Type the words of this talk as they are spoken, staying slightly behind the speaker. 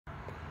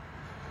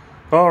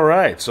All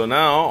right, so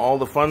now all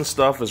the fun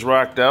stuff is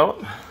rocked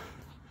out.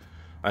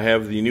 I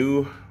have the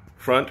new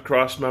front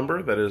cross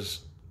member that is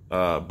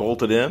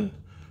bolted in,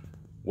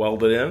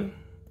 welded in,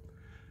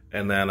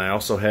 and then I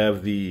also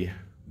have the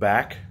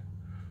back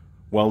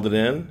welded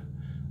in.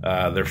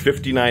 They're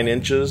 59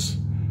 inches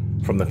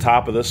from the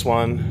top of this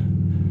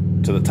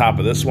one to the top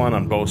of this one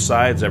on both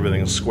sides.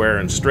 Everything's square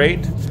and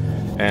straight.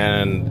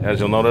 And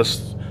as you'll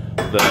notice,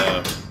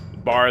 the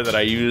bar that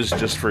I use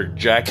just for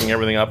jacking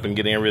everything up and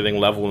getting everything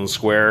level and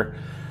square,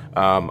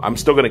 I'm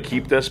still going to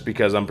keep this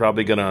because I'm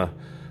probably going to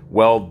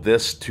weld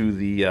this to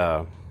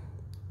the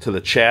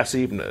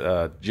chassis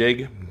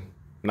jig.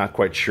 Not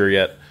quite sure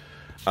yet.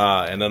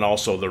 And then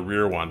also the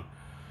rear one.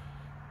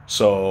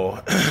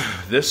 So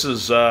this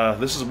is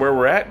where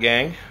we're at,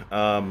 gang.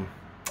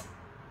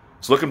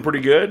 It's looking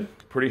pretty good.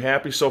 Pretty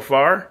happy so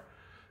far.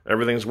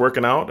 Everything's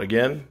working out.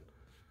 Again,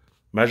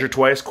 measure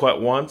twice,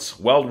 cut once,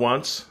 weld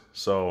once.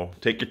 So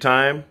take your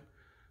time,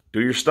 do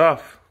your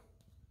stuff.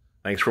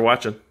 Thanks for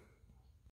watching.